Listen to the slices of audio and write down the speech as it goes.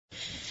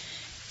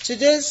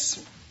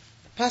Today's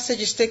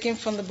passage is taken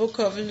from the book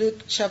of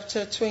Luke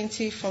chapter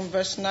 20 from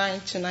verse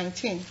 9 to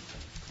 19.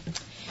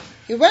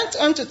 He went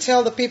on to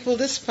tell the people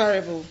this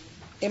parable.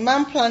 A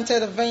man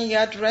planted a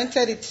vineyard,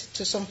 rented it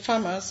to some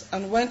farmers,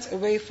 and went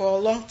away for a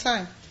long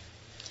time.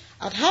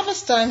 At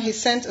harvest time, he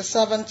sent a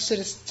servant to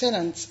the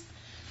tenants,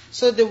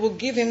 so they would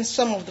give him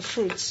some of the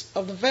fruits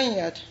of the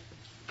vineyard.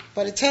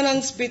 But the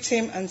tenants beat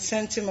him and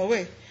sent him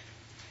away,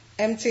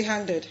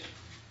 empty-handed.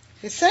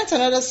 He sent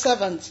another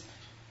servant,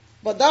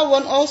 but that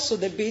one also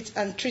they beat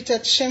and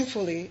treated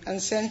shamefully and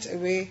sent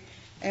away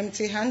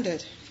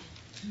empty-handed.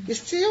 He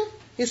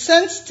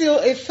sent still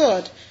a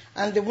third,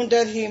 and they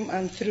wounded him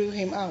and threw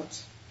him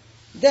out.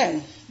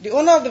 Then the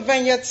owner of the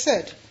vineyard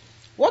said,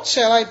 "What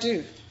shall I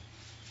do?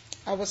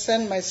 I will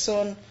send my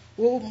son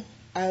whom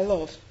I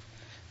love.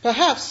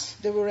 Perhaps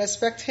they will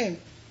respect him."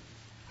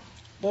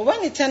 But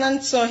when the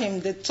tenants saw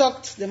him, they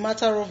talked the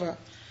matter over.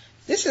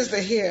 "This is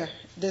the heir,"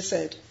 they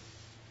said.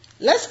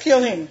 "Let's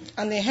kill him,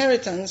 and the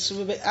inheritance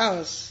will be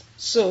ours."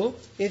 So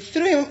they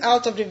threw him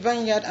out of the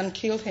vineyard and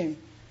killed him.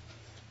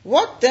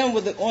 What then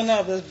will the owner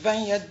of the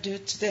vineyard do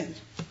to them?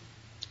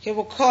 He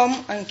will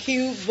come and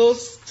kill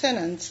those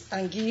tenants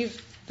and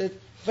give the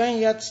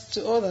vineyard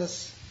to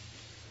others.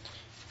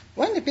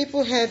 When the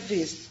people heard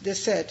this, they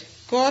said,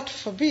 "God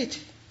forbid."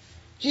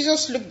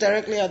 Jesus looked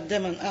directly at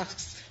them and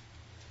asked,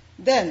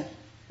 "Then,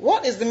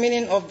 what is the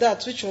meaning of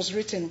that which is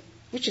written?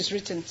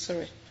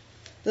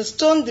 The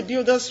stone the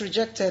builders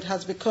rejected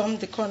has become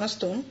the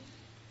cornerstone.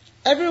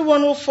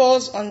 Everyone who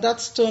falls on that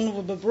stone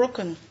will be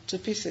broken to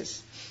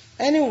pieces.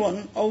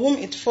 Anyone on whom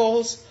it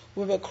falls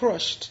will be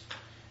crushed."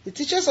 The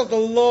teachers of the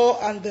law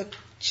and the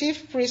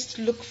chief priests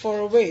looked for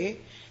a way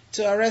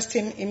to arrest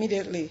him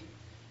immediately,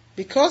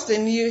 because they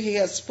knew he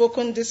had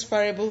spoken this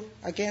parable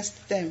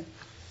against them.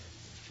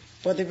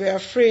 But they were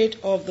afraid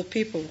of the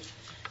people.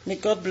 May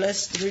God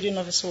bless the reading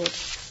of his word.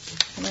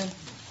 Amen.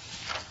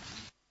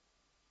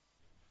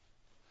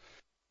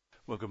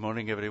 Well, good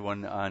morning,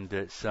 everyone, and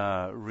it's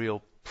a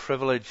real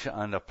privilege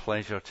and a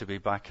pleasure to be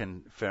back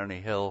in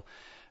Ferny Hill.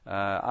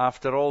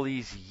 After all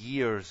these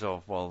years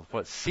of, well,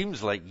 what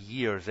seems like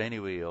years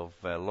anyway, of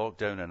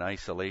lockdown and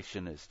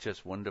isolation, it's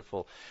just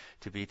wonderful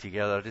to be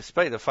together.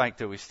 Despite the fact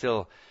that we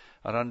still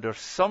are under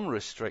some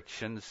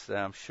restrictions,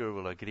 I'm sure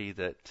we'll agree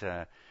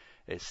that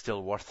it's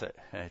still worth it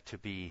to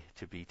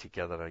be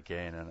together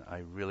again. And I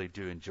really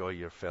do enjoy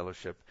your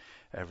fellowship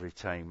every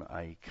time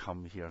I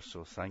come here,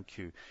 so thank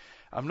you.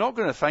 I'm not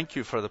going to thank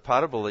you for the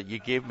parable that you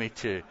gave me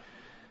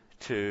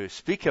to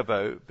speak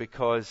about,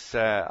 because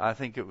I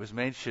think it was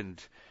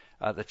mentioned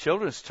at the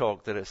children's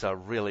talk that it's a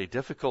really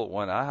difficult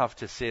one. I have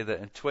to say that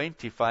in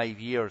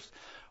 25 years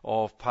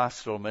of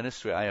pastoral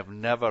ministry, I have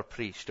never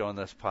preached on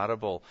this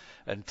parable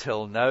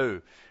until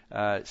now.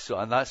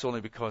 And that's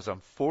only because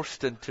I'm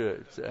forced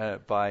into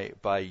it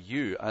by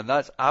you, and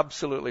that's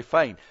absolutely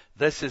fine.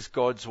 This is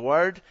God's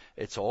word.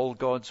 It's all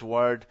God's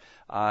word,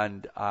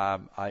 and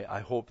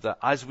I hope that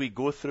as we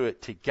go through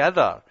it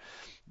together,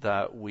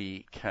 that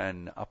we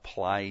can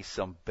apply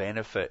some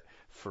benefit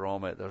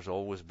from it. There's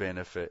always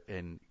benefit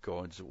in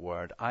God's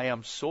word. I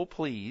am so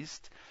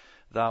pleased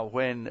that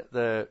when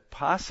the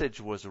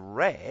passage was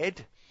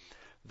read,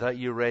 that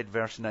you read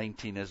verse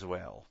 19 as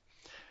well.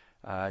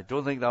 I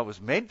don't think that was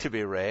meant to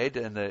be read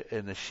in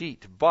the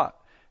sheet, but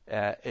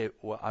it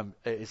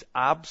is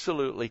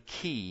absolutely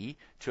key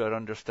to our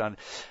understanding.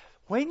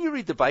 When you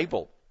read the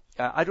Bible,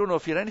 I don't know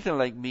if you're anything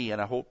like me,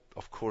 and I hope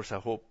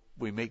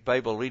we make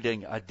Bible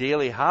reading a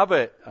daily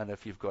habit, and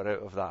if you've got out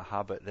of that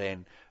habit,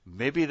 then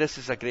maybe this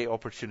is a great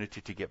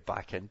opportunity to get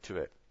back into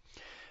it.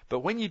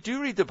 But when you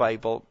do read the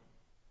Bible,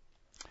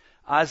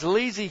 as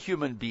lazy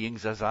human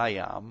beings as I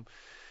am,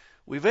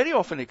 we very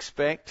often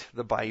expect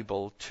the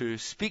Bible to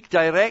speak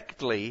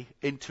directly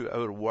into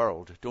our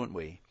world, don't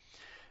we?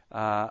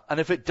 And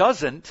if it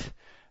doesn't,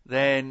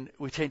 then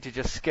we tend to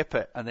just skip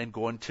it and then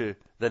go on to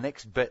the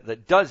next bit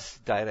that does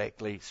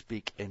directly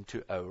speak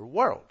into our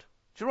world.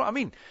 Do you know what I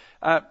mean?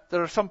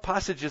 There are some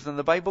passages in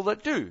the Bible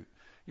that do.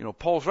 You know,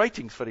 Paul's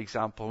writings, for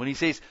example, when he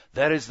says,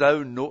 "There is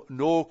now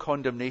no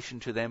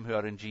condemnation to them who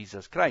are in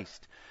Jesus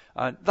Christ."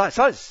 And that's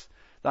us.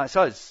 That's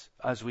us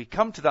as we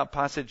come to that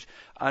passage,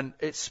 and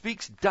it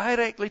speaks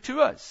directly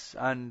to us,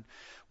 and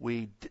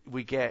we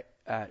get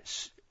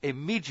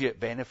immediate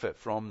benefit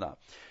from that.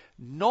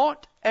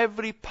 Not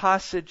every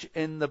passage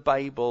in the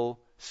Bible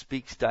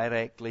speaks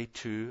directly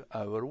to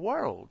our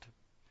world.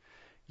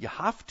 You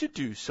have to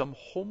do some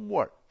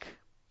homework.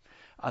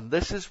 And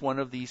this is one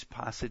of these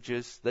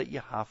passages that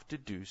you have to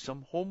do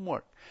some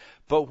homework.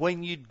 But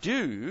when you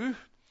do,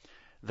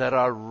 there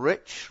are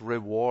rich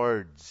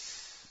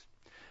rewards.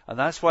 And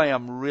that's why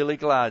I'm really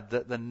glad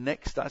that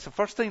that's the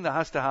first thing that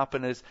has to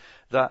happen, is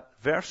that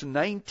verse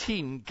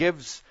 19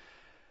 gives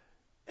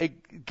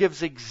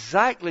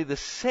exactly the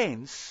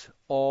sense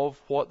of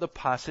what the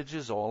passage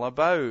is all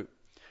about.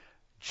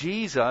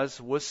 Jesus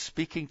was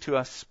speaking to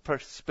a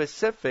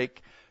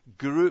specific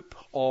group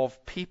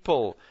of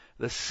people,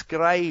 the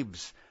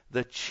scribes,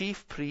 the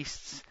chief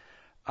priests,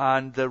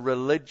 and the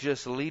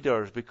religious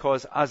leaders,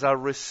 because as a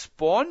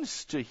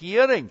response to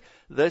hearing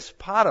this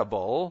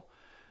parable,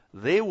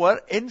 they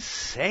were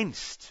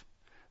incensed.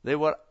 They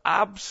were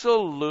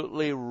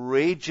absolutely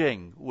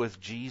raging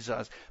with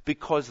Jesus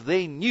because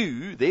they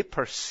knew, they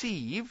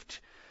perceived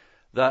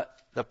that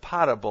the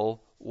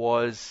parable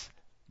was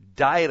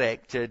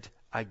directed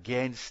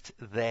against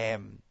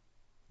them.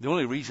 The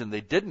only reason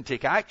they didn't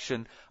take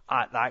action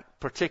at that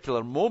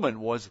particular moment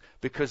was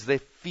because they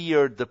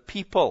feared the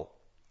people.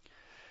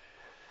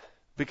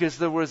 Because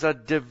there was a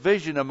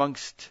division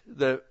amongst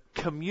the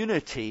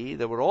community.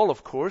 They were all,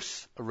 of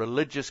course, a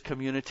religious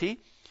community.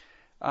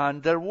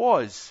 And there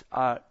was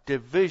a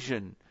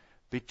division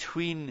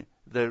between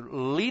the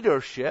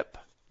leadership,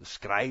 the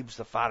scribes,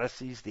 the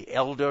Pharisees, the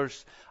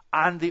elders,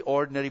 and the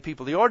ordinary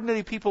people. The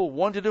ordinary people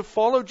wanted to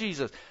follow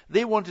Jesus.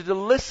 They wanted to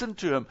listen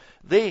to him.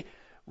 They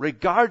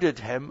regarded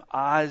him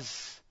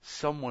as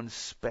someone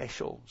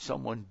special,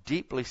 someone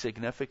deeply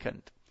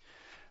significant.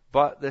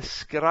 But the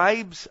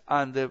scribes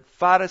and the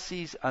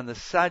Pharisees and the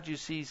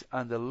Sadducees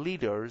and the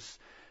leaders,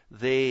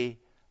 they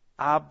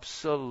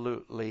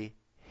absolutely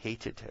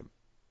hated him.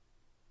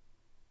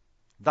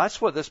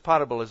 That's what this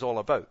parable is all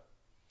about.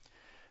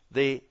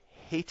 They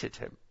hated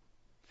him.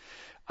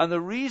 And the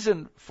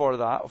reason for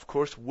that, of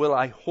course, will,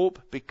 I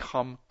hope,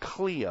 become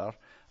clear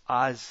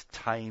as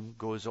time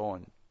goes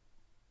on.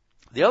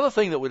 The other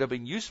thing that would have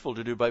been useful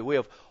to do by way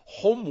of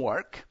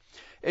homework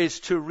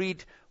is to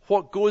read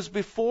what goes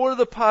before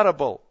the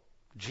parable.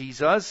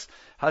 Jesus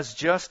has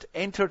just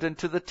entered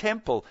into the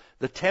temple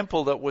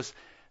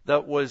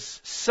that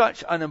was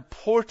such an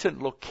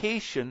important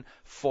location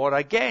for,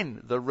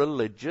 again, the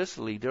religious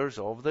leaders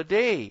of the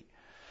day.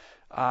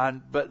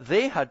 But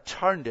they had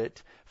turned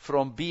it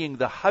from being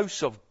the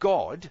house of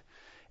God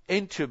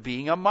into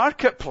being a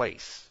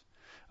marketplace.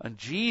 And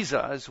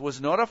Jesus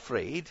was not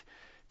afraid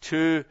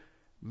to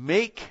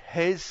make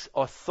his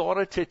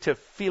authoritative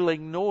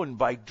feeling known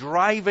by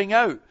driving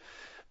out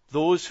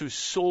those who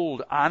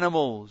sold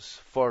animals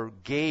for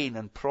gain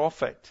and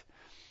profit.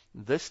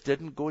 This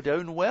didn't go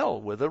down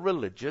well with the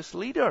religious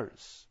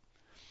leaders.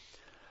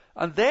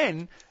 And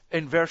then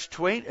in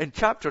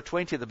chapter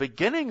 20, the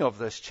beginning of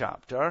this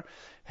chapter,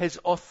 his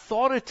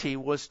authority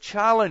was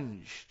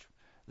challenged.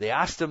 They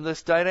asked him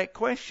this direct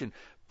question: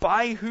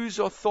 by whose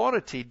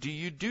authority do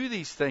you do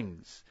these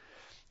things?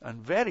 And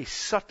very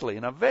subtly,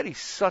 in a very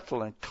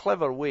subtle and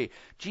clever way,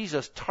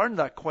 Jesus turned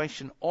that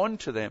question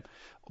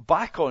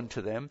back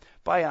onto them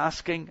by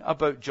asking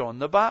about John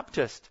the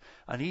Baptist.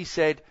 And he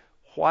said,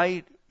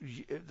 why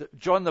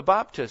John the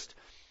Baptist?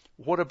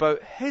 What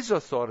about his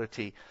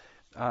authority?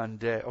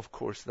 And of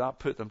course that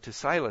put them to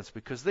silence,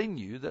 because they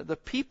knew that the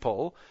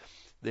people,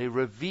 they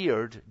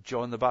revered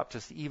John the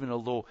Baptist, even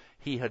although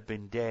he had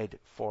been dead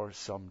for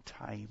some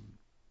time.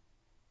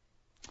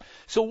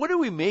 So what do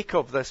we make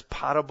of this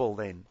parable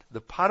then?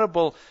 The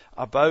parable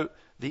about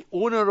the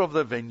owner of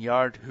the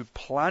vineyard who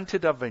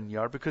planted a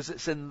vineyard, because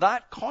it's in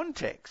that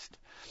context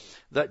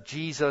that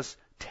Jesus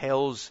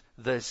tells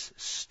this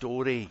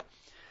story.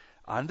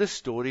 And the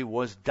story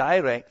was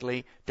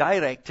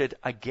directed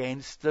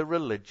against the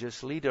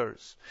religious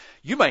leaders.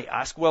 You might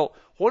ask, well,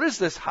 what does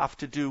this have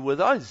to do with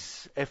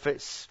us? If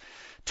it's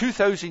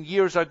 2,000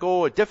 years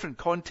ago, a different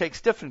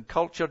context, different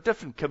culture,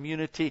 different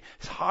community,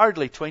 it's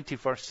hardly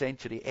 21st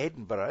century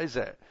Edinburgh, is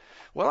it?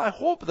 Well, I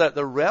hope that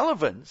the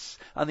relevance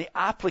and the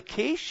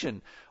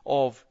application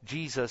of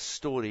Jesus'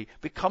 story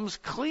becomes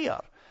clear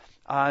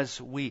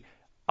as we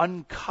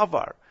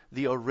uncover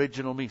the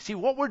original meaning. See,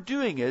 what we're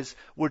doing is,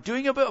 we're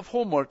doing a bit of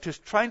homework to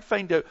try and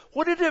find out,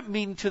 what did it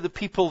mean to the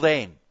people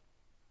then?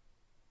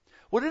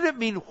 What did it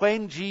mean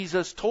when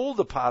Jesus told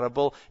the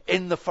parable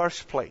in the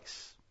first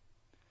place?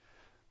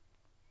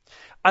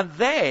 And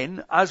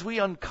then, as we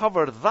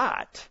uncover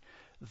that,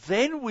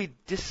 then we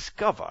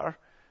discover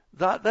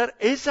that there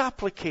is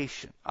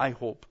application, I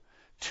hope,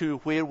 to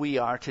where we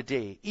are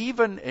today,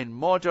 even in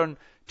modern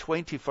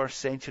 21st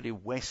century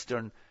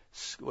in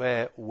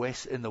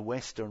the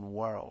Western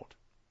world.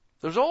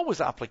 There's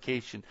always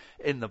application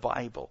in the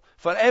Bible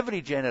for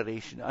every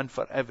generation and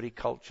for every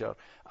culture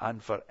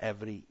and for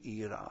every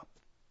era.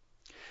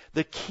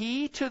 The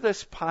key to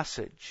this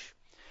passage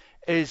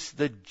is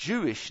the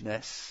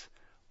Jewishness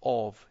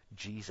of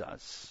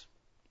Jesus.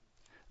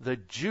 The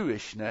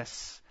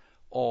Jewishness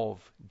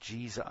of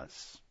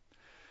Jesus.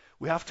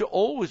 We have to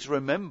always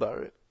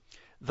remember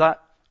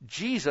that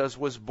Jesus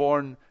was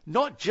born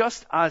not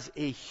just as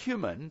a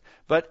human,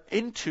 but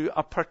into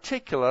a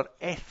particular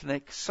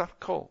ethnic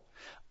circle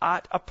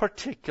at a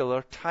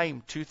particular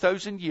time,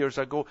 2,000 years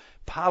ago,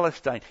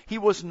 Palestine. He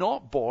was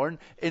not born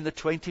in the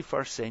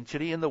 21st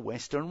century in the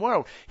Western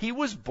world. He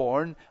was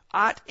born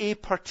at a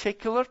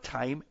particular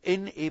time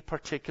in a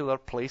particular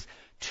place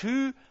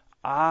to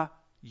a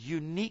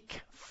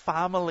unique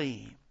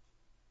family.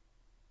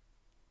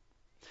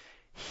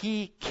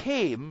 He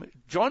came,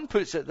 John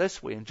puts it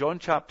this way in John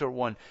chapter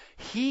 1,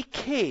 he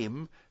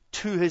came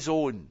to his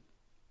own.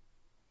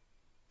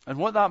 And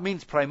what that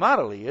means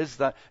primarily is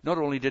that not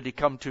only did he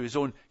come to his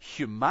own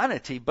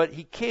humanity, but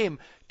he came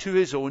to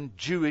his own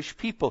Jewish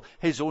people,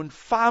 his own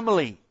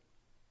family,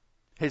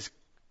 his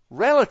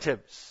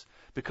relatives,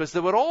 because they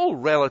were all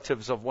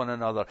relatives of one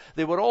another.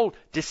 They were all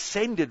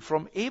descended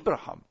from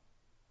Abraham.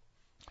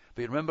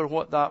 But remember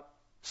what that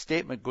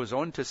statement goes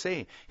on to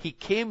say. He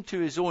came to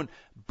his own,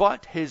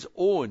 but his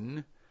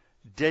own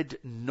did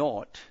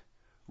not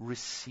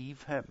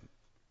receive him.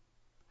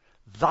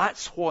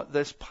 That's what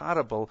this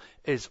parable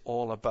is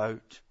all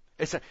about.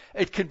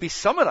 It can be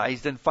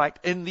summarized, in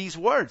fact, in these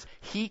words.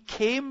 He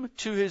came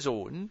to his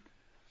own,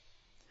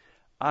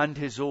 and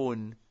his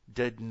own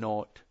did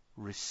not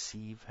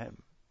receive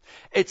him.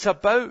 It's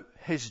about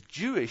his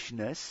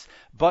Jewishness,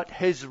 but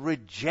his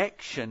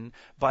rejection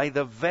by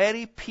the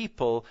very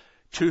people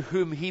to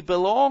whom he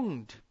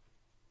belonged.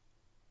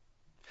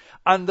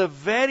 And the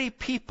very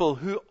people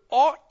who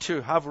ought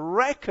to have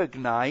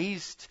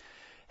recognized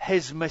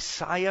his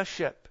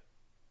messiahship.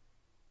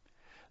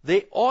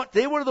 They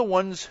were the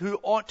ones who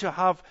ought to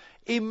have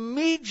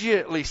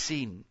immediately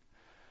seen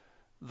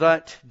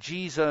that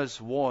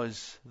Jesus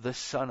was the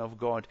Son of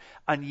God.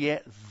 And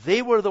yet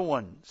they were the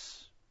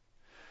ones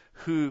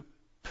who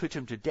put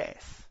him to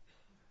death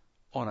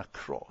on a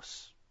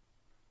cross.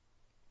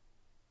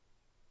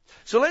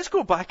 So let's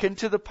go back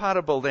into the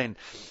parable then.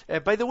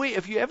 By the way,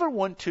 if you ever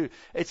want to,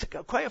 it's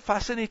quite a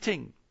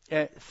fascinating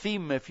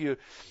theme.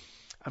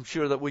 I'm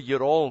sure that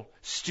you're all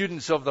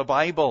students of the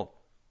Bible.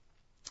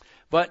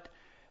 But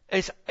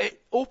it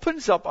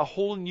opens up a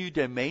whole new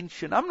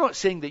dimension. I'm not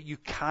saying that you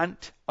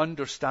can't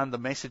understand the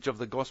message of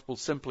the gospel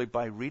simply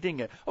by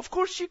reading it. Of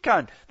course you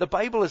can. The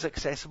Bible is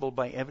accessible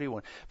by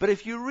everyone. But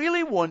if you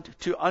really want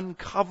to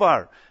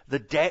uncover the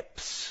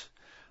depths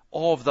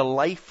of the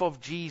life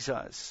of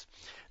Jesus,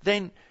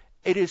 then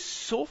it is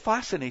so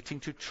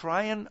fascinating to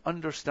try and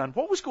understand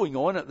what was going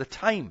on at the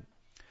time.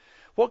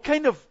 What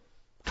kind of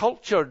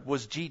culture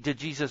did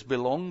Jesus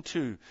belong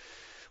to?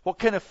 What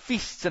kind of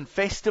feasts and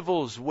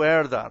festivals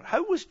were there?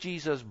 How was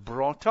Jesus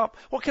brought up?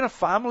 What kind of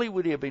family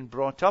would he have been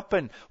brought up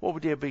in? What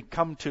would he have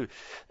come to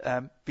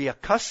be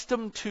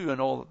accustomed to, and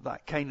all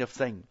that kind of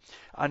thing?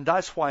 And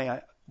that's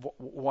why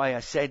I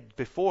said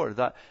before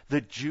that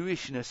the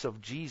Jewishness of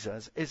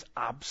Jesus is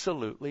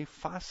absolutely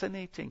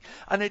fascinating.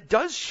 And it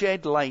does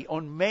shed light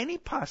on many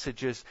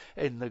passages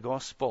in the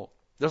gospel.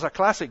 There's a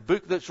classic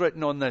book that's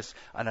written on this,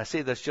 and I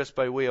say this just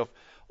by way of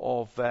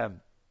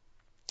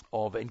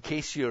in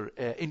case you're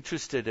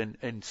interested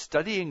in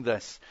studying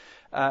this.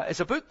 It's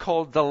a book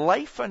called The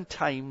Life and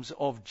Times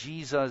of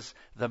Jesus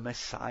the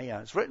Messiah.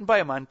 It's written by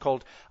a man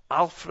called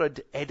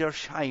Alfred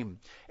Edersheim.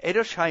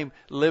 Edersheim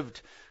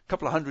lived a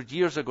couple of hundred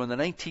years ago in the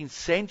 19th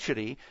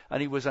century,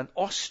 and he was an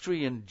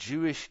Austrian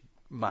Jewish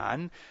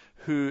man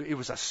he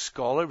was a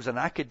scholar, he was an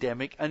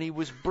academic, and he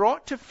was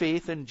brought to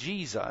faith in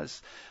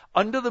Jesus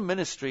under the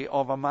ministry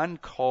of a man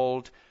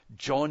called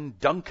John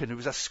Duncan, who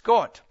was a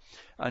Scot.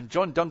 And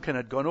John Duncan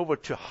had gone over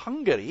to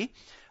Hungary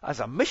as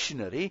a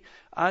missionary,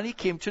 and he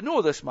came to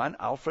know this man,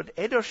 Alfred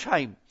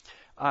Edersheim.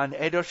 And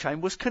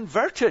Edersheim was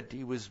converted.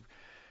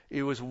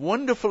 He was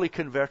wonderfully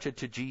converted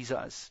to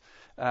Jesus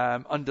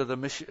under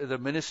the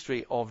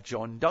ministry of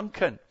John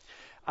Duncan.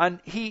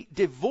 And he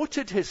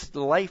devoted his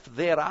life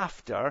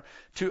thereafter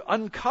to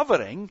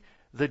uncovering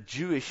the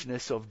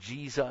Jewishness of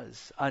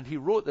Jesus. And he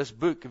wrote this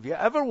book. If you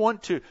ever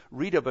want to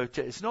read about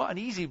it, it's not an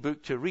easy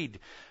book to read,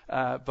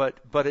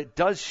 but it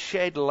does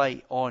shed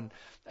light on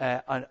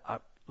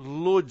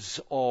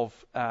loads of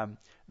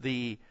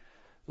the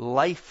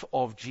life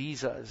of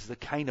Jesus, the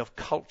kind of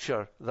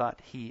culture that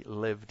he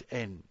lived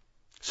in.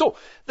 So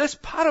this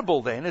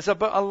parable then is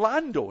about a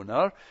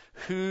landowner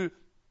who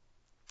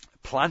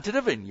planted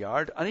a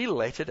vineyard and he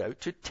let it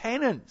out to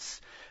tenants.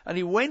 And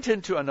he went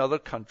into another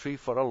country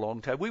for a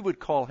long time. We would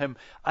call him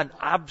an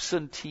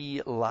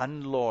absentee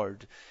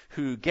landlord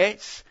who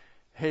gets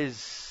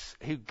his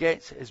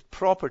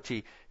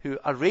property, who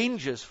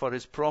arranges for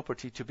his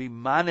property to be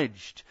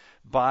managed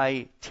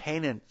by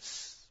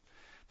tenants.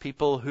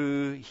 People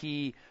who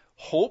he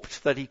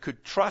hoped that he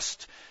could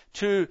trust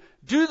to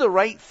do the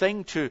right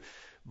thing, to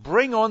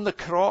bring on the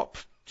crop,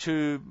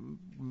 with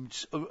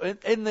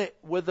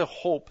the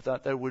hope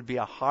that there would be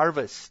a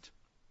harvest.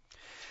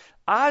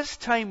 As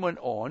time went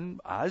on,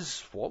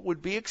 as what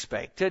would be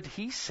expected,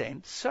 he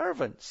sent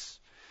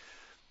servants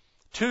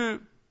to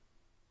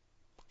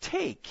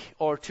take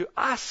or to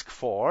ask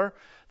for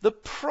the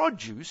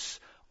produce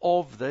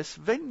of this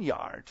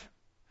vineyard.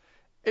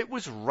 It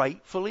was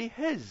rightfully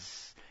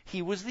his.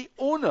 He was the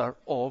owner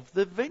of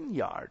the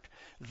vineyard.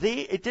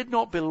 It did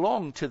not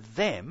belong to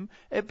them,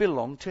 it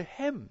belonged to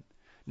him.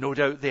 No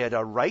doubt they had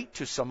a right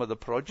to some of the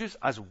produce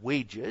as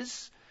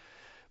wages,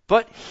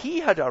 but he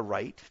had a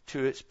right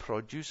to its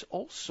produce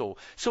also.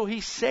 So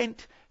he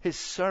sent his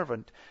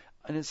servant,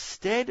 and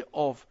instead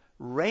of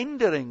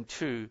rendering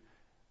to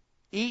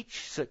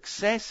each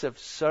successive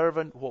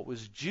servant what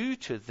was due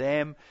to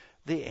them,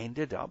 they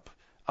ended up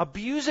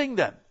abusing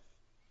them,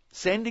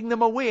 sending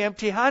them away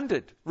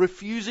empty-handed,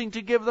 refusing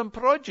to give them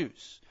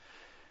produce.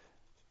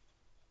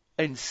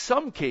 In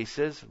some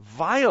cases,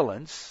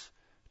 violence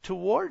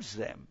towards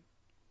them.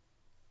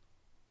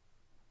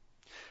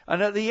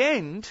 And at the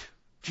end,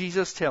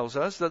 Jesus tells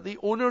us that the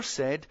owner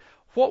said,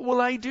 "What will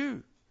I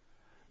do?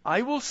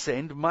 I will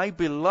send my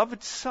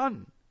beloved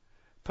son.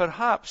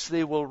 Perhaps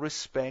they will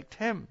respect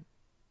him."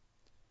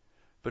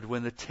 But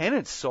when the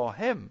tenants saw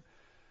him,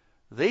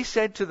 they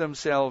said to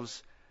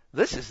themselves,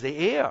 "This is the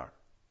heir.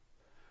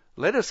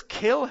 Let us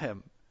kill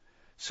him,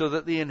 so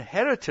that the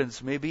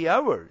inheritance may be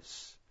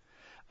ours."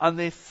 And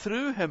they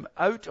threw him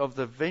out of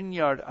the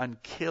vineyard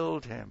and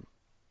killed him.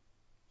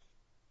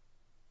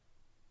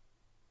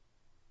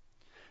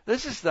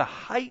 This is the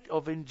height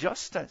of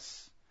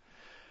injustice.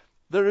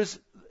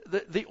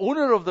 The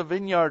owner of the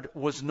vineyard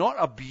was not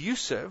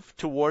abusive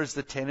towards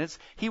the tenants.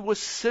 He was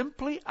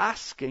simply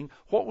asking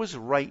what was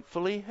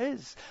rightfully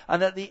his.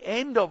 And at the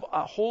end of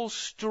a whole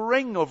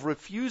string of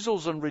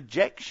refusals and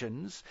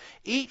rejections,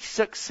 each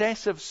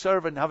successive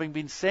servant having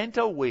been sent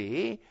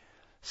away,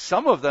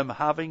 some of them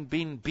having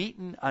been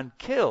beaten and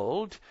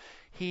killed,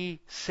 he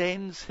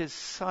sends his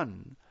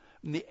son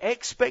in the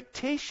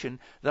expectation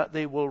that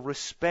they will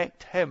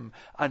respect him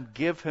and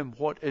give him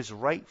what is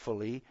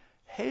rightfully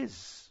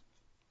his.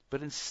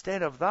 But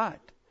instead of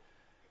that,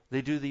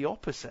 they do the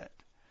opposite.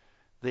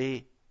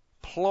 They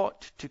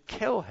plot to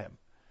kill him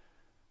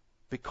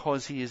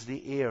because he is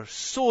the heir,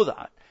 so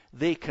that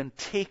they can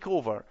take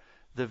over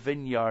the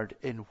vineyard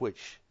in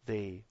which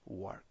they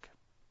work.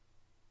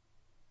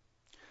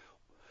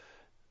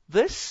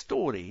 This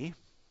story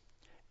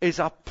is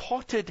a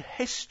potted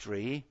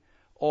history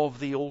of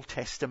the Old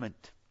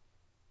Testament.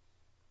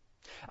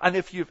 And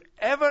if you've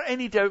ever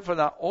any doubt for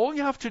that, all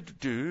you have to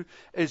do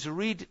is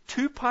read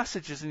two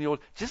passages in the Old.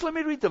 Just let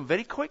me read them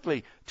very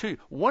quickly. Two.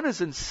 One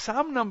is in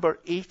Psalm number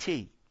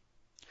 80.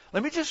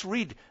 Let me just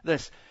read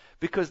this,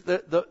 because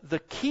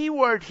the key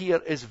word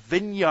here is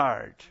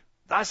vineyard.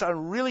 That's a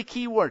really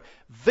key word.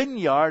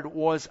 Vineyard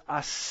was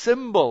a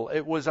symbol.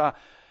 It was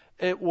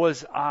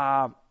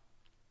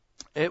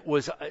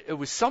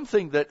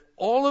something that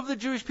all of the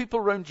Jewish people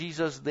around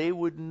Jesus, they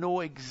would know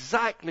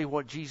exactly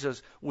what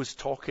Jesus was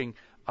talking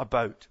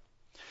about.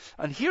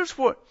 And here's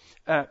what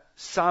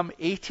Psalm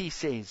 80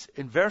 says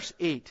in verse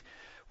 8,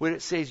 where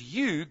it says,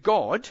 "You,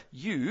 God,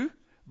 you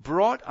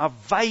brought a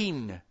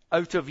vine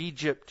out of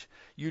Egypt.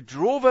 You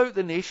drove out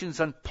the nations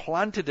and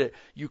planted it.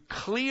 You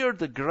cleared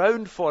the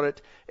ground for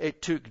it.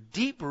 It took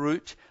deep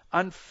root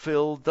and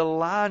filled the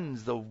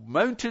lands. The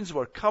mountains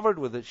were covered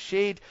with its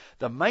shade,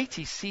 the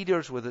mighty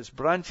cedars with its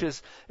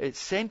branches. It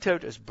sent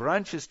out its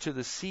branches to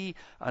the sea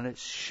and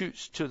its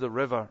shoots to the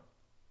river.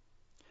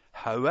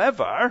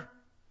 However,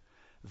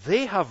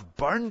 they have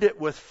burned it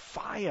with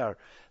fire.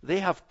 They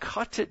have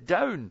cut it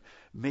down.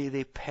 May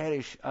they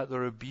perish at the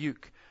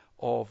rebuke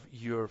of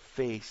your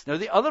face." Now,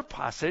 the other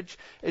passage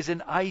is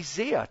in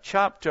Isaiah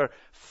chapter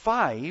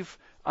 5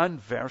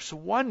 and verse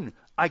 1.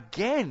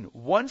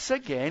 Once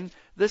again,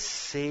 the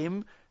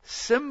same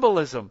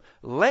symbolism.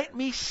 "Let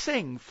me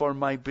sing for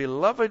my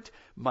beloved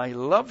my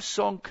love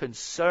song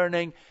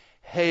concerning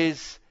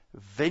his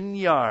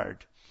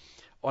vineyard.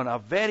 On a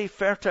very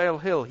fertile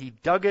hill he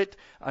dug it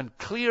and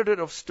cleared it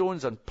of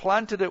stones and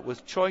planted it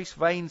with choice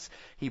vines.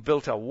 He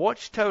built a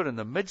watchtower in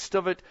the midst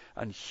of it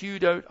and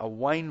hewed out a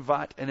wine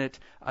vat in it.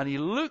 And he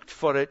looked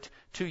for it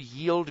to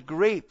yield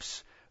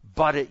grapes,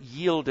 but it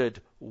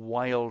yielded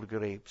wild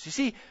grapes." You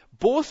see,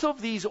 both of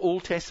these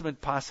Old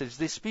Testament passages,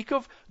 they speak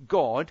of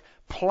God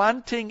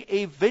planting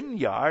a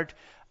vineyard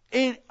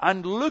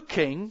and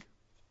looking,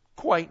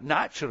 quite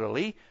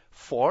naturally,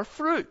 for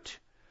fruit.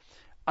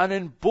 And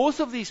in both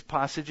of these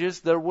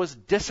passages, there was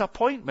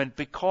disappointment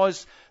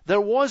because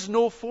there was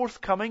no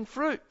forthcoming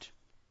fruit.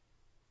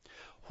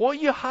 What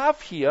you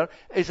have here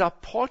is a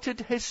potted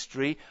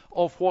history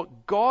of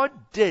what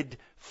God did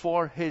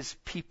for his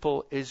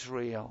people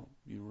Israel.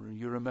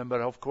 You remember,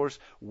 of course,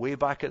 way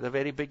back at the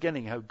very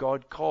beginning, how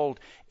God called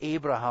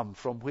Abraham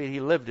from where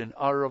he lived in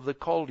Ur of the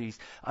Chaldees,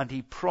 and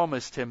he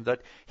promised him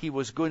that he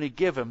was going to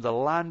give him the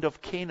land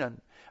of Canaan.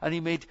 And he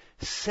made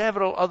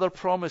several other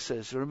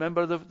promises.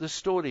 Remember the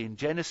story in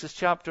Genesis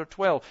chapter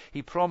 12.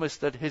 He promised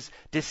that his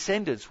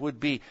descendants would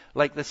be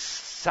like the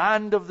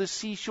sand of the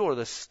seashore,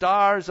 the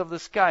stars of the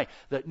sky,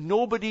 that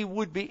nobody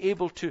would be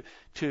able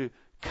to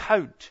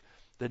count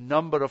the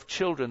number of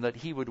children that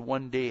he would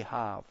one day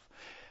have.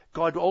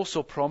 God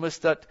also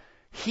promised that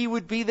he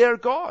would be their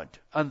God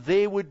and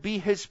they would be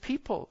his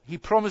people. He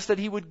promised that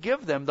he would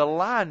give them the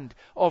land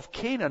of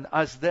Canaan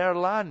as their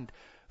land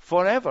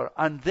forever.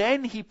 And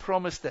then he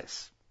promised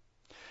this,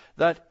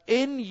 that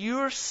in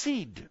your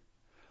seed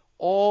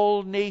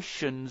all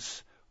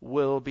nations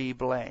will be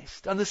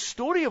blessed. And the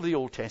story of the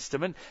Old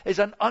Testament is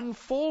an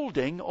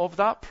unfolding of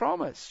that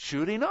promise.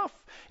 Sure enough,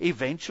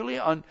 eventually,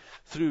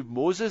 through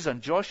Moses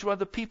and Joshua,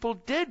 the people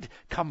did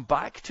come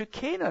back to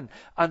Canaan,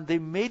 and they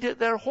made it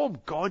their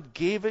home. God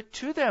gave it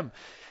to them.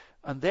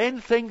 And then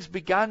things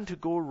began to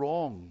go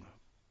wrong.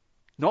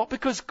 Not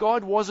because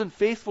God wasn't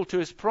faithful to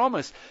his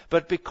promise,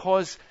 but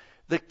because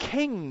the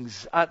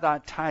kings at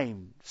that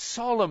time,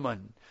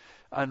 Solomon,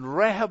 and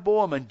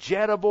Rehoboam and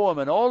Jeroboam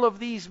and all of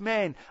these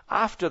men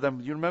after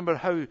them. You remember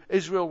how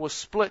Israel was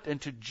split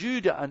into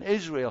Judah and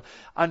Israel,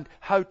 and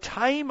how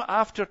time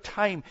after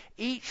time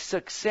each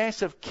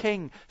successive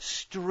king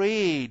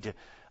strayed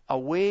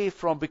away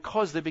from,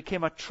 because they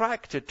became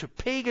attracted to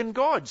pagan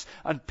gods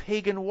and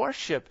pagan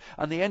worship,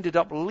 and they ended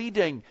up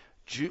leading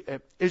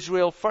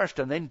Israel first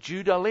and then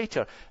Judah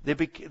later.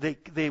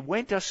 They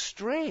went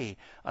astray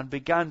and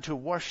began to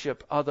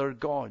worship other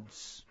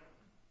gods.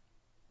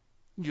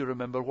 You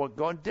remember what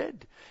God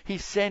did. He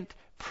sent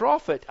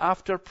prophet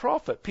after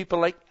prophet, people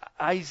like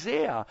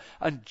Isaiah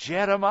and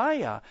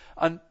Jeremiah,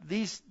 and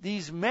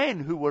these men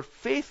who were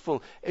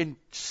faithful in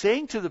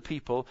saying to the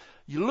people,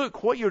 "You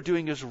look, what you're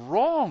doing is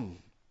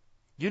wrong.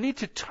 You need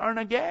to turn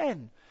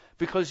again,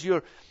 because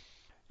you're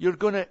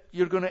going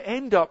to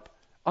end up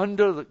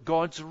under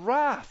God's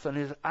wrath and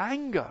His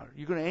anger.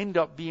 You're going to end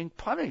up being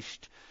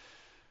punished."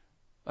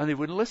 And they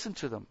wouldn't listen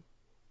to them.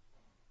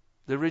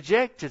 They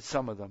rejected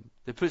some of them.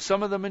 They put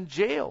some of them in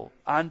jail,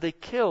 and they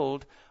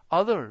killed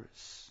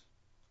others.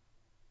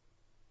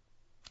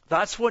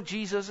 That's what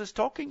Jesus is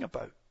talking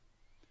about.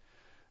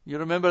 You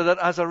remember that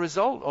as a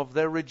result of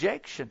their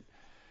rejection,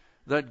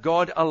 that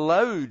God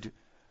allowed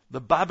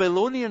the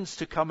Babylonians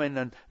to come in,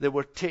 and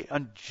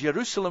and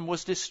Jerusalem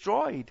was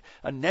destroyed,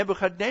 and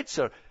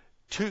Nebuchadnezzar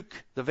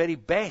took the very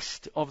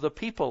best of the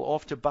people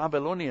off to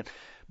Babylon,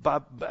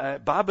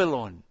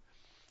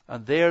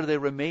 and there they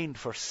remained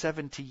for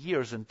 70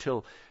 years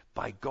until,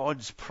 by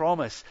God's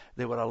promise,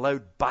 they were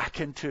allowed back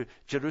into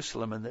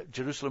Jerusalem, and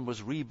Jerusalem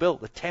was rebuilt,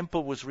 the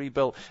temple was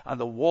rebuilt, and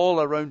the wall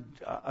around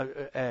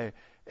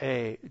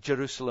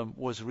Jerusalem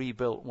was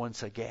rebuilt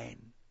once again.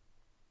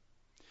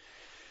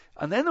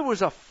 And then there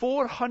was a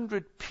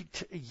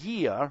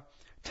 400-year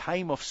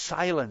time of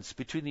silence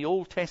between the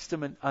Old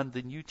Testament and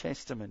the New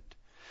Testament.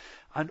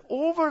 And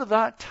over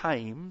that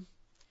time,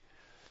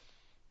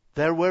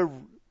 there were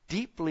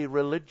deeply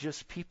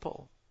religious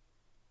people.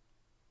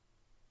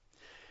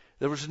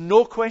 There was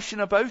no question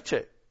about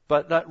it,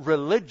 but that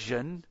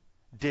religion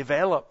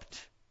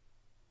developed.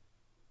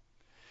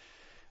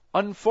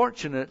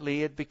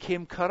 Unfortunately, it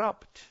became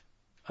corrupt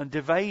and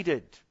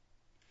divided.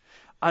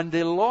 And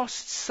they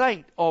lost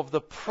sight of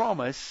the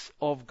promise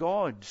of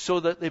God,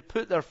 so that they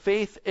put their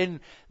faith in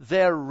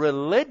their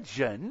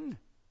religion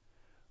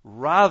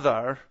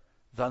rather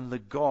than the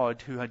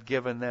God who had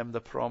given them the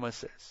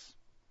promises.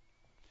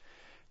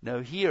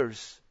 Now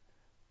here's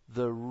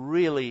the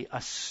really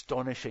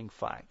astonishing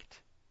fact.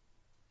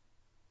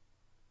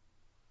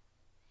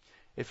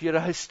 If you're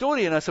a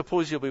historian, I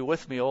suppose you'll be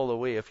with me all the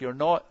way. If you're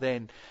not,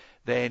 then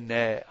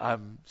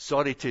I'm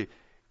sorry to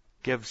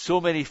give so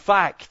many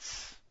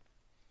facts.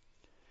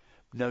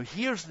 Now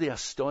here's the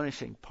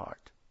astonishing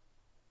part.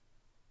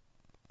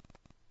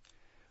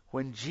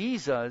 When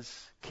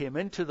Jesus came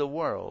into the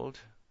world,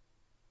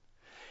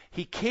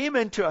 He came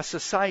into a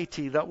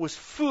society that was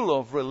full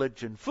of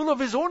religion, full of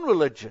His own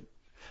religion,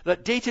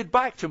 that dated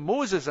back to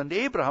Moses and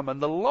Abraham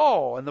and the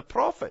law and the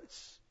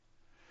prophets.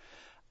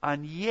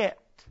 And yet,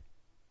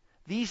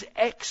 these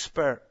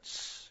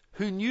experts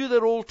who knew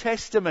their Old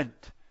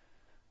Testament,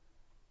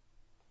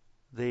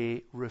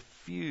 they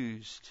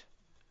refused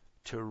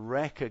to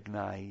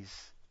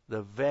recognize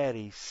the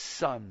very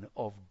Son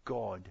of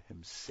God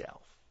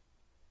Himself.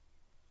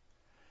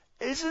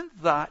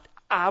 Isn't that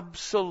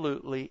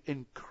absolutely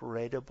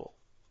incredible?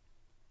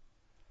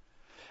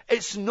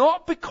 It's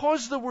not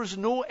because there was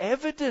no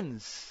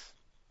evidence.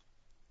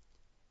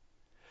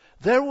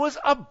 There was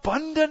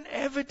abundant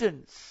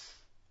evidence.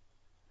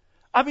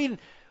 I mean,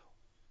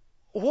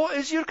 what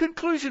is your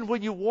conclusion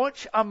when you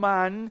watch a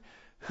man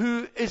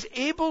who is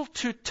able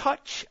to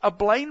touch a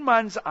blind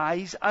man's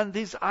eyes and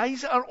his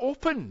eyes are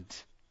opened?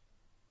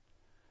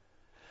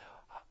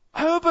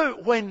 How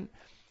about when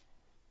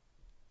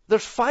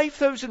there's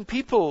 5,000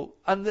 people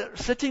and they're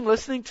sitting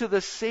listening to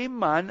this same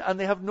man and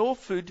they have no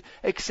food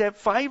except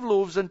 5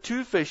 loaves and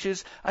 2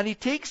 fishes, and he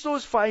takes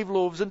those 5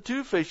 loaves and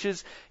 2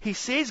 fishes, he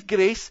says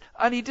grace,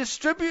 and he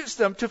distributes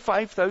them to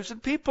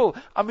 5,000 people.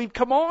 I mean,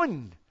 come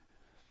on.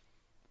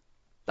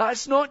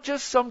 That's not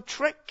just some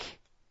trick.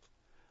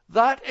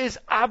 That is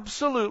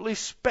absolutely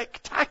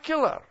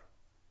spectacular.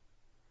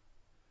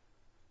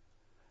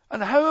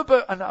 And how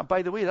about, and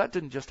by the way, that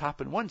didn't just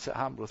happen once, it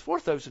happened with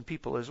 4,000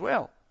 people as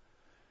well.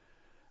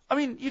 I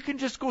mean, you can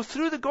just go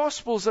through the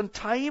Gospels, and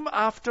time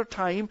after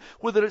time,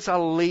 whether it's a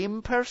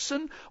lame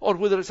person, or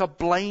whether it's a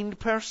blind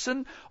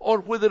person, or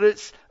whether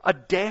it's a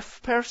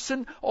deaf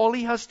person, all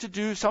he has to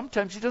do,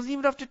 sometimes he doesn't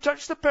even have to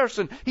touch the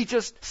person. He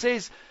just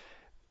says,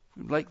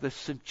 like the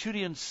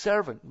centurion's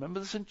servant. Remember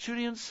the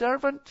centurion's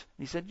servant?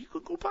 He said, you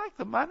could go back,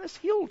 the man is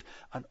healed.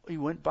 And he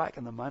went back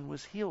and the man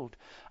was healed.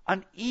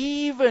 And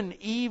even,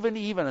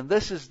 and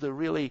this is the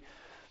really,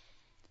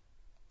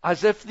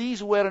 as if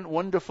these weren't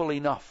wonderful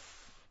enough,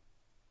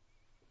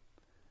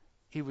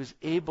 he was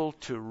able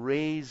to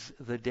raise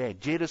the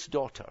dead. Jairus'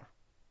 daughter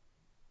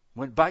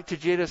Went back to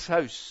Jairus'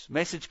 house.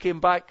 Message came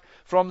back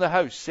from the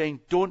house saying,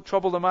 don't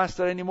trouble the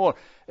master anymore.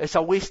 It's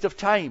a waste of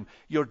time.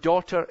 Your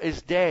daughter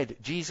is dead.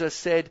 Jesus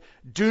said,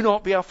 do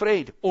not be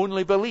afraid,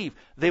 only believe.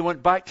 They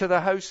went back to the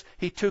house.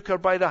 He took her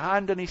by the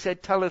hand and he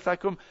said, Talitha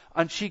cum,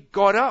 and she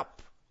got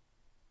up.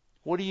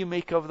 What do you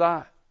make of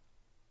that?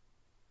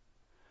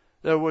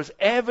 There was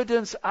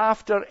evidence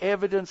after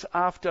evidence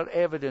after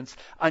evidence,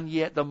 and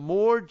yet the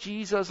more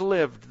Jesus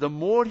lived, the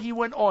more he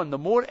went on, the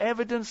more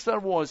evidence there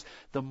was,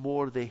 the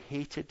more they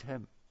hated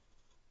him.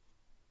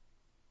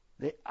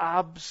 They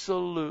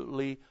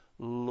absolutely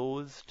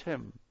loathed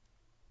him.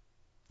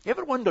 You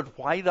ever wondered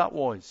why that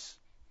was?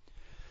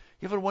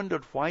 You ever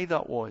wondered why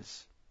that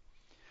was?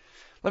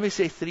 Let me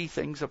say 3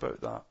 things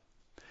about that.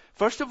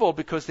 First of all,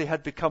 because they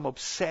had become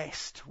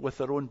obsessed with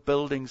their own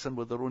buildings and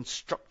with their own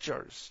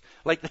structures.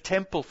 Like the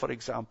temple, for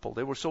example.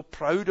 They were so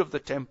proud of the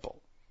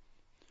temple.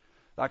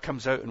 That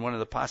comes out in one of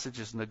the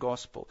passages in the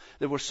gospel.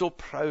 They were so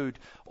proud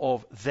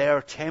of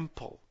their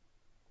temple.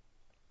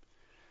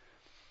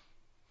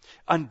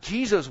 And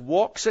Jesus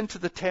walks into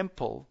the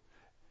temple,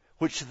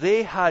 which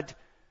they had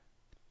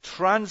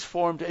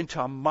transformed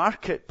into a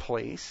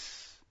marketplace,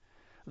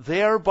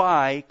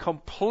 thereby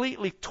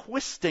completely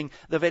twisting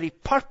the very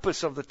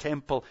purpose of the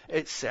temple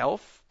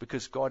itself,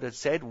 because God had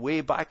said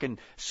way back in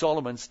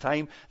Solomon's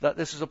time that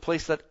this is a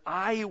place that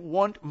I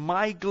want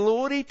my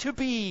glory to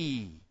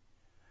be.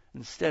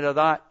 Instead of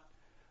that,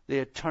 they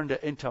had turned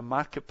it into a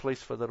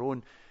marketplace for their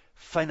own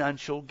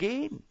financial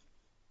gain.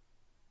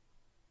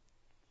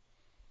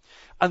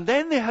 And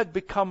then they had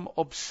become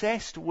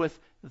obsessed with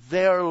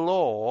their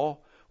law,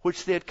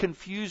 which they had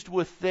confused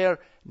with their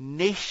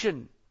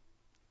nation.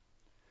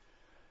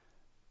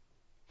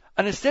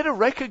 And instead of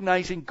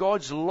recognizing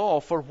God's law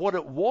for what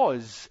it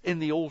was in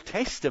the Old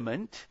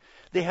Testament,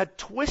 they had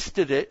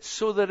twisted it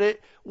so that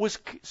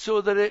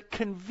it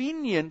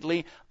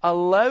conveniently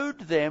allowed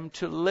them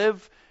to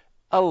live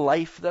a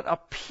life that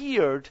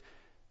appeared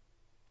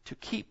to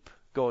keep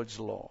God's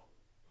law.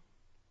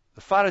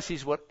 The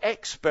Pharisees were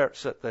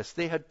experts at this.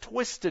 They had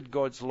twisted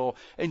God's law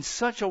in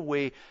such a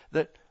way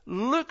that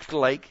looked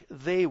like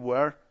they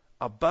were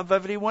above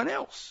everyone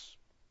else.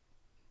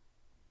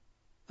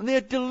 And they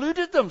had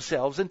deluded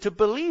themselves into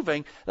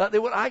believing that they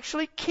were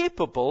actually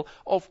capable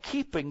of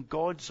keeping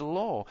God's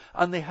law.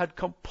 And they had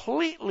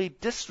completely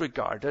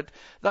disregarded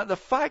that the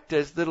fact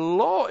is the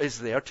law is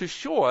there to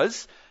show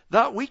us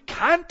that we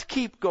can't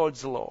keep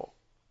God's law.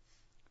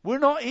 We're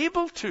not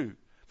able to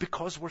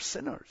because we're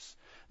sinners.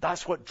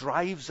 That's what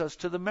drives us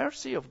to the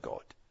mercy of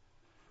God.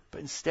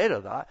 But instead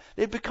of that,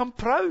 they'd become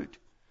proud.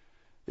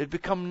 They'd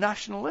become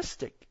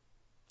nationalistic.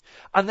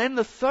 And then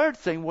the third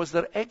thing was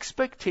their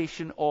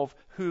expectation of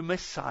who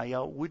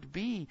Messiah would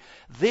be.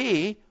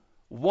 They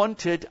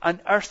wanted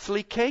an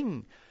earthly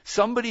king,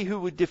 somebody who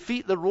would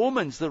defeat the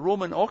Romans, the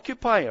Roman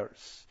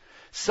occupiers,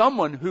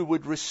 someone who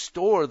would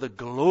restore the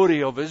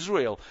glory of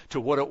Israel to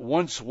what it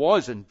once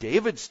was in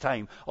David's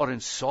time or in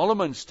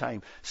Solomon's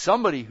time,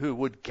 somebody who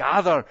would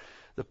gather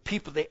the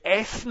people, the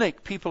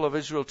ethnic people of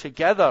Israel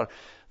together.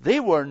 They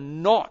were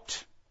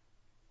not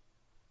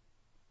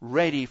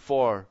ready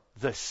for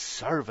the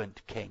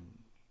servant king.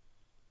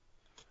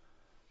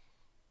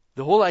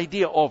 The whole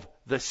idea of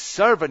the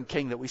servant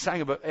king that we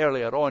sang about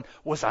earlier on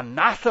was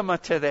anathema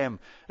to them.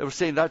 They were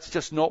saying that's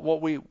just not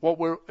what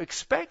we're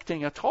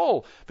expecting at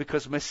all,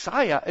 because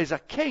Messiah is a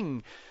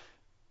king.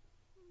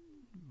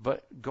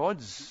 But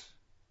God's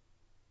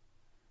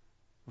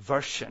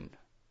version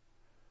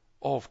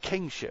of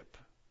kingship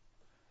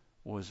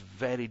was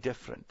very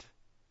different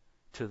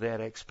to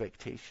their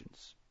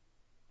expectations.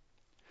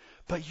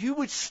 But you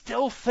would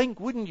still think,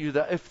 wouldn't you,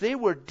 that if they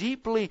were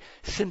deeply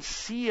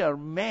sincere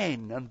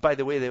men, and by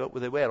the way, they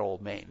were all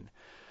men,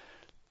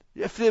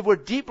 if they were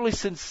deeply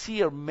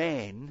sincere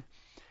men,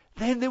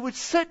 then they would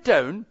sit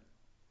down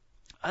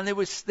and they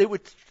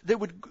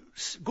would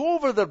go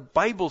over their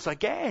Bibles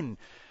again,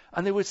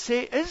 and they would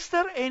say, is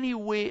there any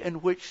way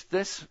in which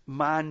this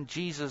man,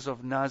 Jesus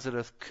of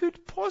Nazareth,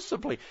 could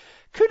possibly,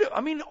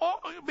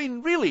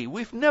 really,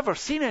 we've never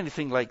seen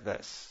anything like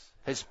this.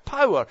 His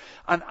power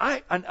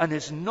and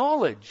his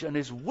knowledge and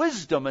his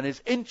wisdom and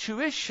his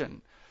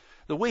intuition,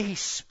 the way he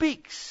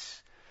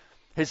speaks,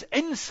 his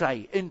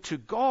insight into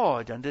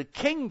God and the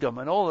kingdom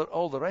and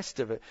all the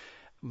rest of it.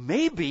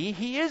 Maybe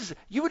he is.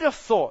 You would have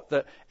thought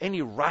that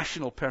any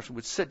rational person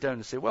would sit down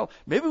and say, well,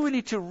 maybe we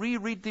need to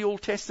reread the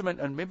Old Testament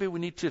and maybe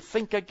we need to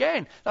think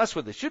again. That's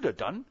what they should have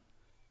done.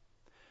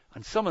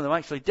 And some of them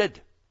actually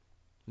did.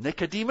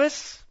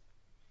 Nicodemus.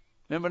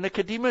 Remember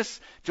Nicodemus?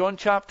 John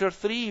chapter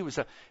 3. He was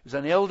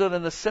an elder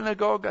in the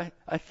synagogue,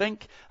 I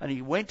think, and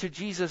he went to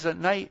Jesus at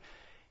night.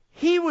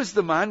 He was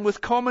the man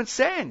with common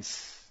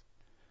sense.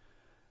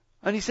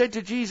 And he said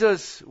to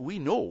Jesus, we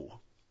know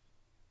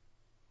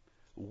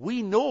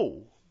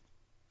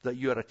that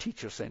you are a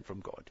teacher sent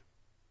from God.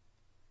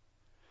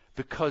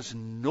 Because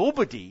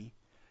nobody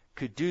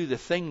could do the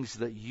things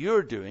that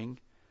you're doing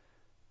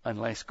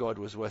unless God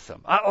was with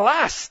him. At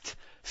last,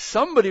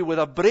 somebody with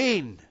a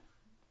brain.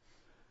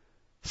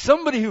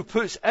 Somebody who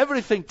puts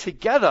everything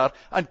together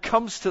and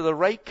comes to the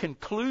right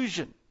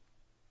conclusion.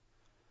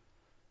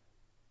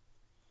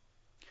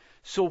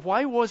 So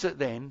why was it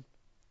then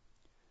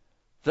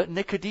that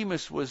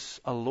Nicodemus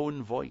was a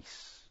lone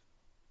voice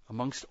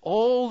amongst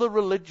all the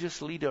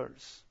religious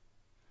leaders?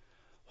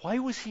 Why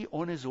was he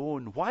on his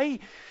own? Why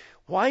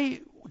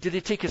did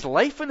he take his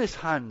life in his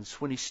hands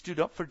when he stood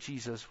up for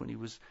Jesus?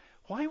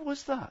 Why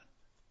was that?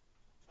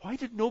 Why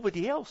did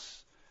nobody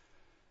else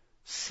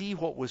see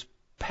what was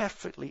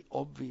perfectly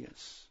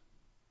obvious?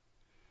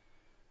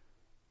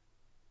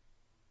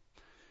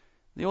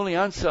 The only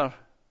answer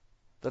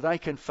that I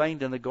can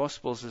find in the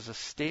Gospels is a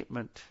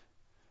statement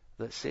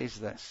that says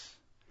this: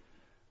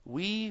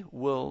 we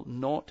will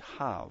not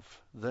have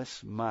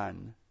this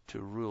man to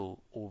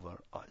rule over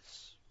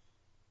us.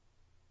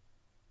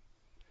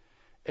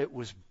 It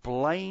was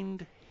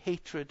blind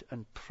hatred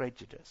and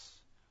prejudice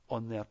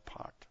on their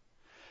part,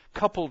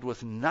 coupled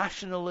with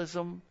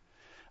nationalism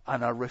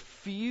and a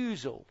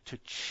refusal to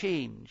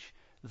change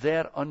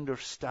their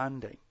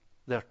understanding,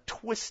 their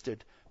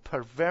twisted,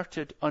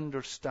 perverted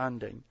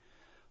understanding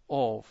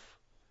of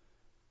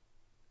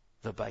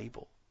the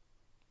Bible.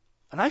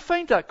 And I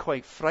find that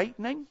quite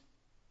frightening.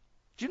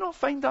 Do you not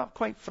find that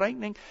quite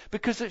frightening?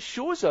 Because it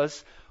shows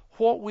us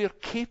what we're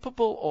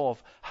capable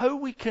of, how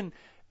we can,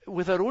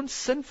 with our own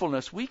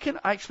sinfulness, we can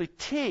actually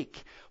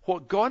take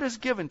what God has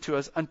given to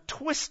us and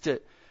twist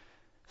it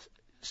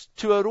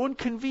to our own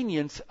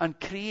convenience and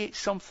create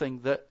something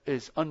that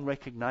is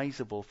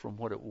unrecognizable from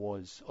what it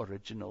was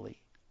originally.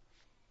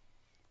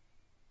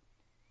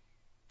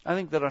 I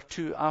think there are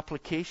two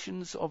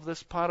applications of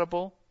this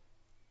parable.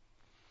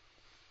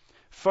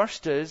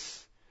 First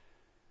is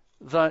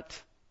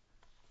that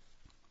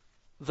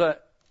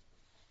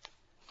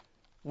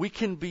we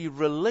can be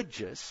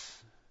religious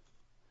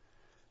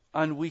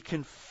and we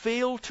can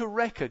fail to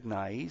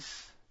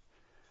recognize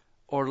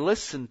or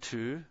listen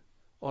to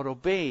or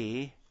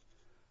obey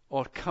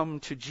or come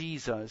to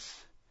Jesus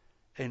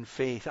in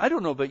faith. I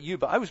don't know about you,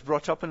 but I was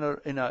brought up in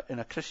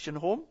a Christian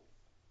home.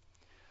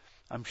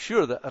 I'm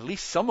sure that at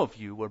least some of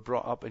you were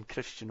brought up in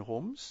Christian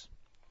homes.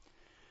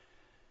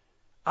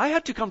 I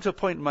had to come to a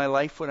point in my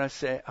life when I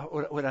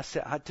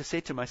had to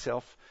say to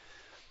myself,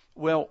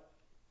 well,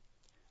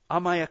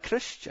 am I a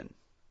Christian?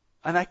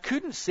 And I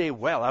couldn't say,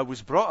 well, I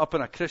was brought up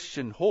in a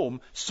Christian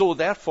home, so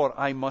therefore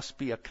I must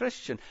be a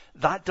Christian.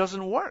 That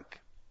doesn't work.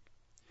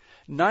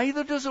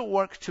 Neither does it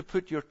work to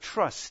put your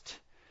trust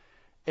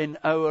in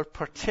our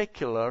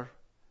particular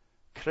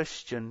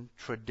Christian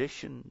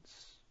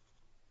traditions.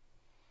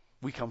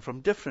 We come from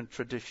different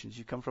traditions.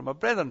 You come from a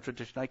Brethren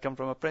tradition. I come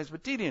from a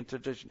Presbyterian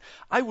tradition.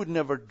 I would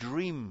never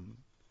dream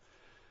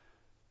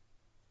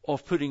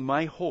of putting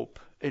my hope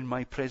in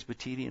my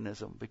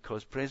Presbyterianism,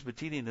 because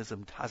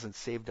Presbyterianism hasn't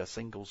saved a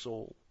single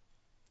soul.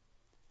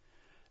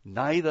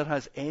 Neither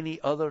has any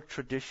other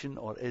tradition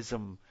or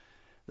ism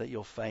that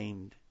you'll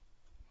find.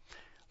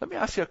 Let me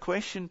ask you a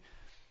question.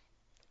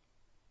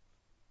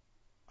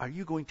 Are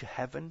you going to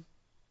heaven?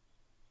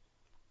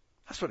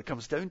 That's what it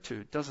comes down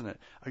to, doesn't it?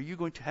 Are you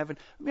going to heaven?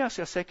 Let me ask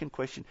you a second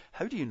question.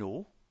 How do you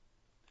know?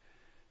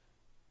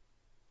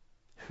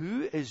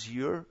 Who is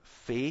your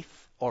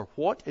faith, or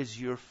what is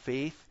your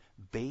faith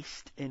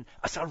based in?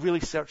 That's a really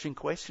searching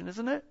question,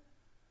 isn't it?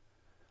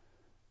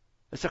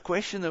 It's a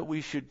question that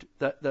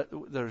that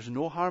there's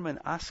no harm in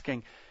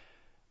asking.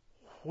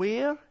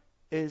 Where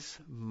is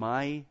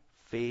my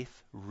faith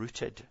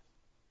rooted?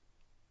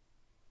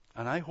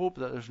 And I hope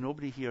that there's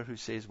nobody here who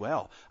says,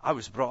 well, I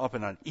was brought up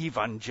in an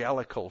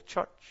evangelical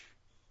church.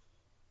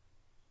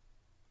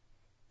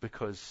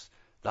 Because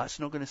that's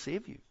not going to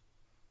save you.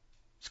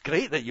 It's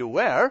great that you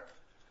were,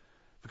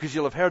 because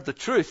you'll have heard the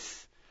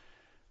truth,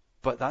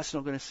 but that's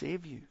not going to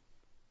save you.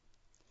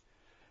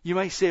 You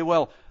might say,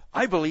 well,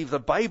 I believe the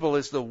Bible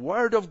is the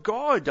Word of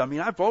God. I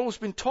mean, I've always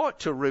been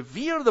taught to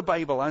revere the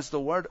Bible as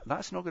the Word.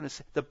 That's not going to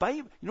save the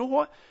Bible. You know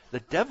what? The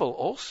devil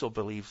also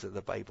believes that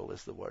the Bible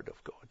is the Word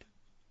of God.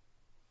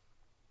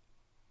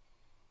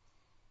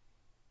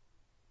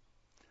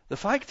 The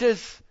fact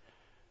is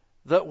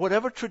that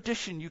whatever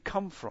tradition you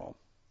come from,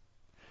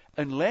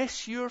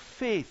 unless your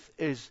faith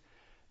is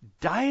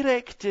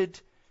directed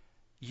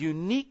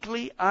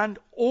uniquely and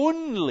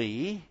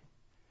only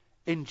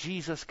in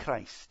Jesus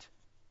Christ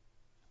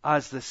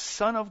as the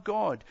Son of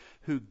God,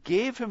 who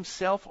gave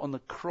himself on the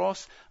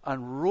cross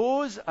and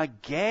rose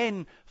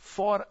again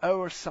for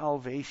our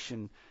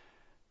salvation,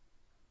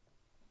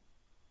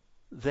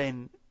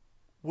 then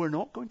we're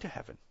not going to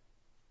heaven.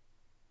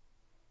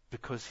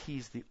 Because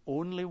he's the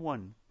only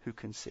one who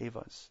can save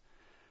us.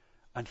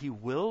 And he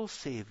will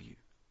save you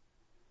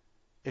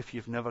if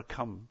you've never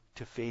come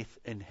to faith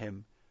in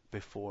him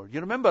before. You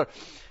remember,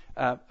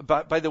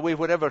 by the way,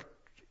 whatever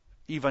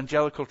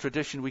evangelical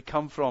tradition we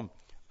come from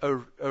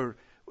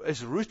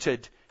is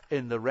rooted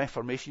in the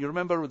Reformation. You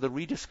remember the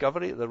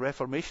rediscovery of the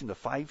Reformation, the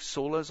 5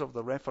 solas of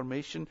the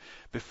Reformation?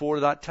 Before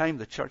that time,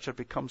 the church had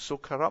become so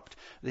corrupt.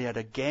 They had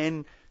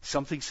again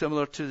something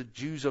similar to the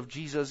Jews of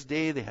Jesus'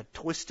 day. They had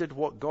twisted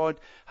what God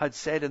had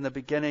said in the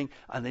beginning,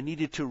 and they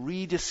needed to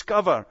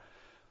rediscover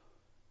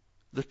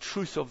the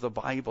truth of the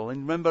Bible.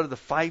 And remember the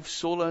 5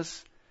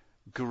 solas?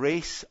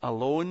 grace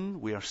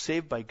alone. We are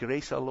saved by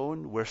grace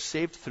alone. We're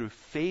saved through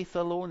faith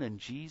alone in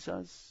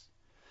Jesus.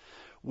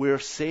 We're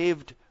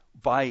saved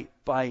by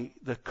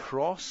the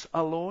cross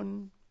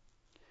alone.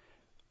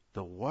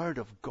 The Word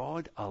of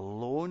God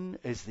alone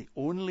is the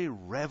only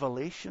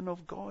revelation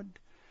of God,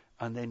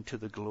 and then to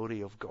the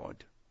glory of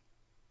God.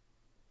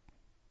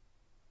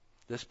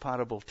 This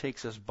parable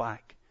takes us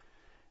back.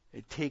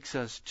 It takes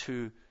us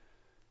to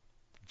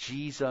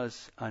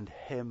Jesus and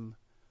Him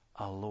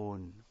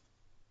alone.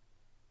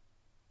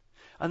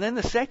 And then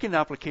the second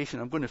application,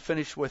 I'm going to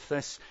finish with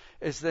this,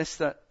 is this,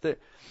 that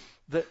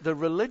the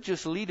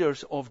religious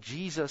leaders of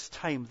Jesus'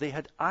 time, they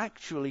had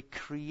actually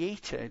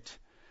created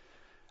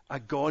a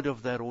God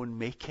of their own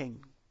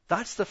making.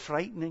 That's the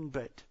frightening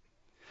bit.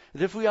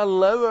 That if we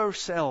allow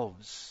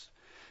ourselves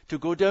to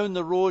go down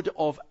the road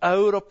of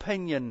our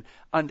opinion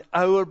and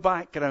our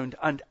background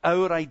and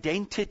our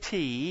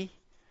identity,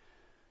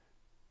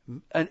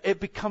 and it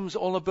becomes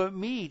all about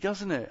me,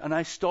 doesn't it? And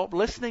I stop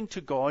listening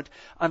to God,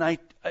 and I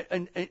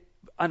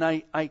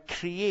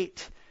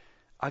create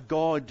a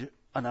God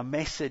and a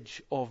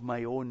message of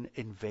my own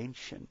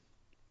invention.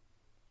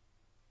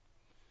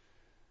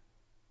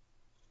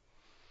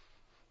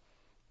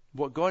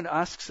 What God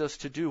asks us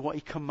to do, what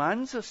He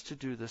commands us to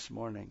do this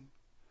morning,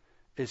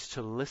 is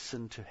to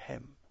listen to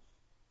Him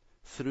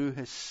through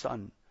His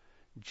Son,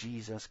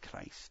 Jesus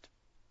Christ.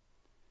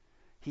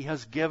 He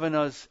has given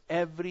us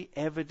every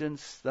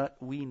evidence that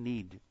we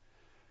need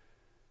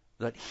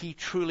that He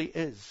truly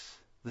is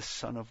the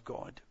Son of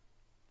God,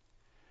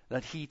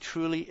 that He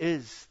truly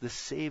is the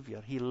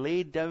Savior. He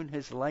laid down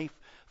His life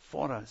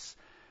for us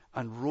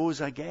and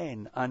rose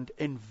again and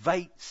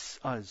invites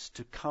us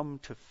to come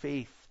to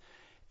faith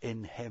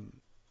in Him.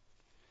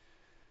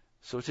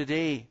 So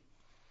today,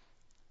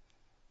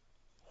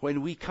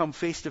 when we come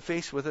face to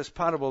face with this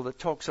parable that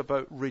talks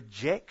about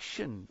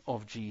rejection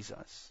of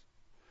Jesus,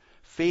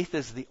 faith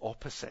is the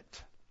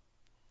opposite.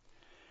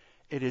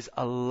 It is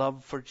a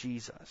love for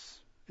Jesus.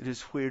 It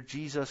is where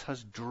Jesus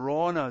has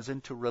drawn us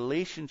into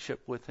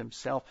relationship with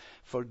Himself,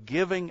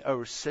 forgiving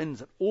our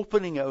sins,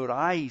 opening our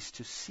eyes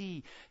to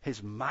see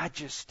His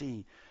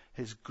majesty,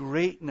 His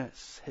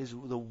greatness,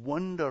 the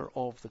wonder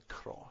of the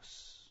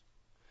cross,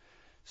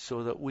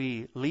 so that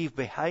we leave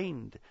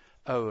behind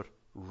our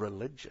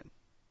religion,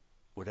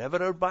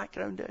 whatever our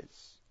background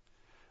is,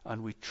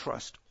 and we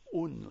trust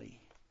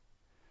only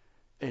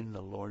in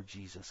the Lord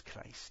Jesus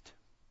Christ.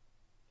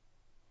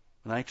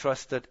 And I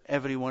trust that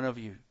every one of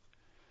you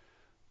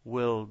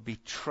will be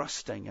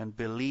trusting and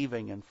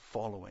believing and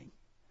following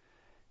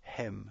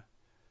Him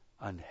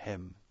and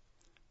Him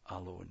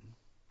alone.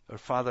 Our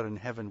Father in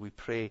heaven, we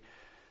pray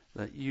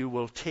that You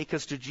will take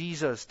us to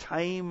Jesus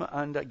time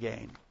and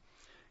again.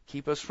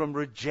 Keep us from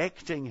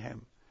rejecting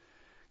Him.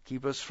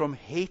 Keep us from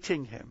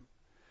hating Him.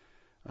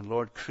 And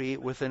Lord,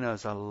 create within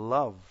us a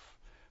love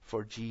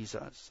for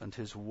Jesus and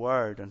His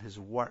Word and His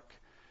work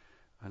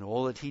and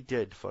all that He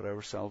did for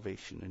our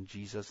salvation. In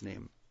Jesus'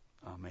 name,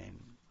 amen.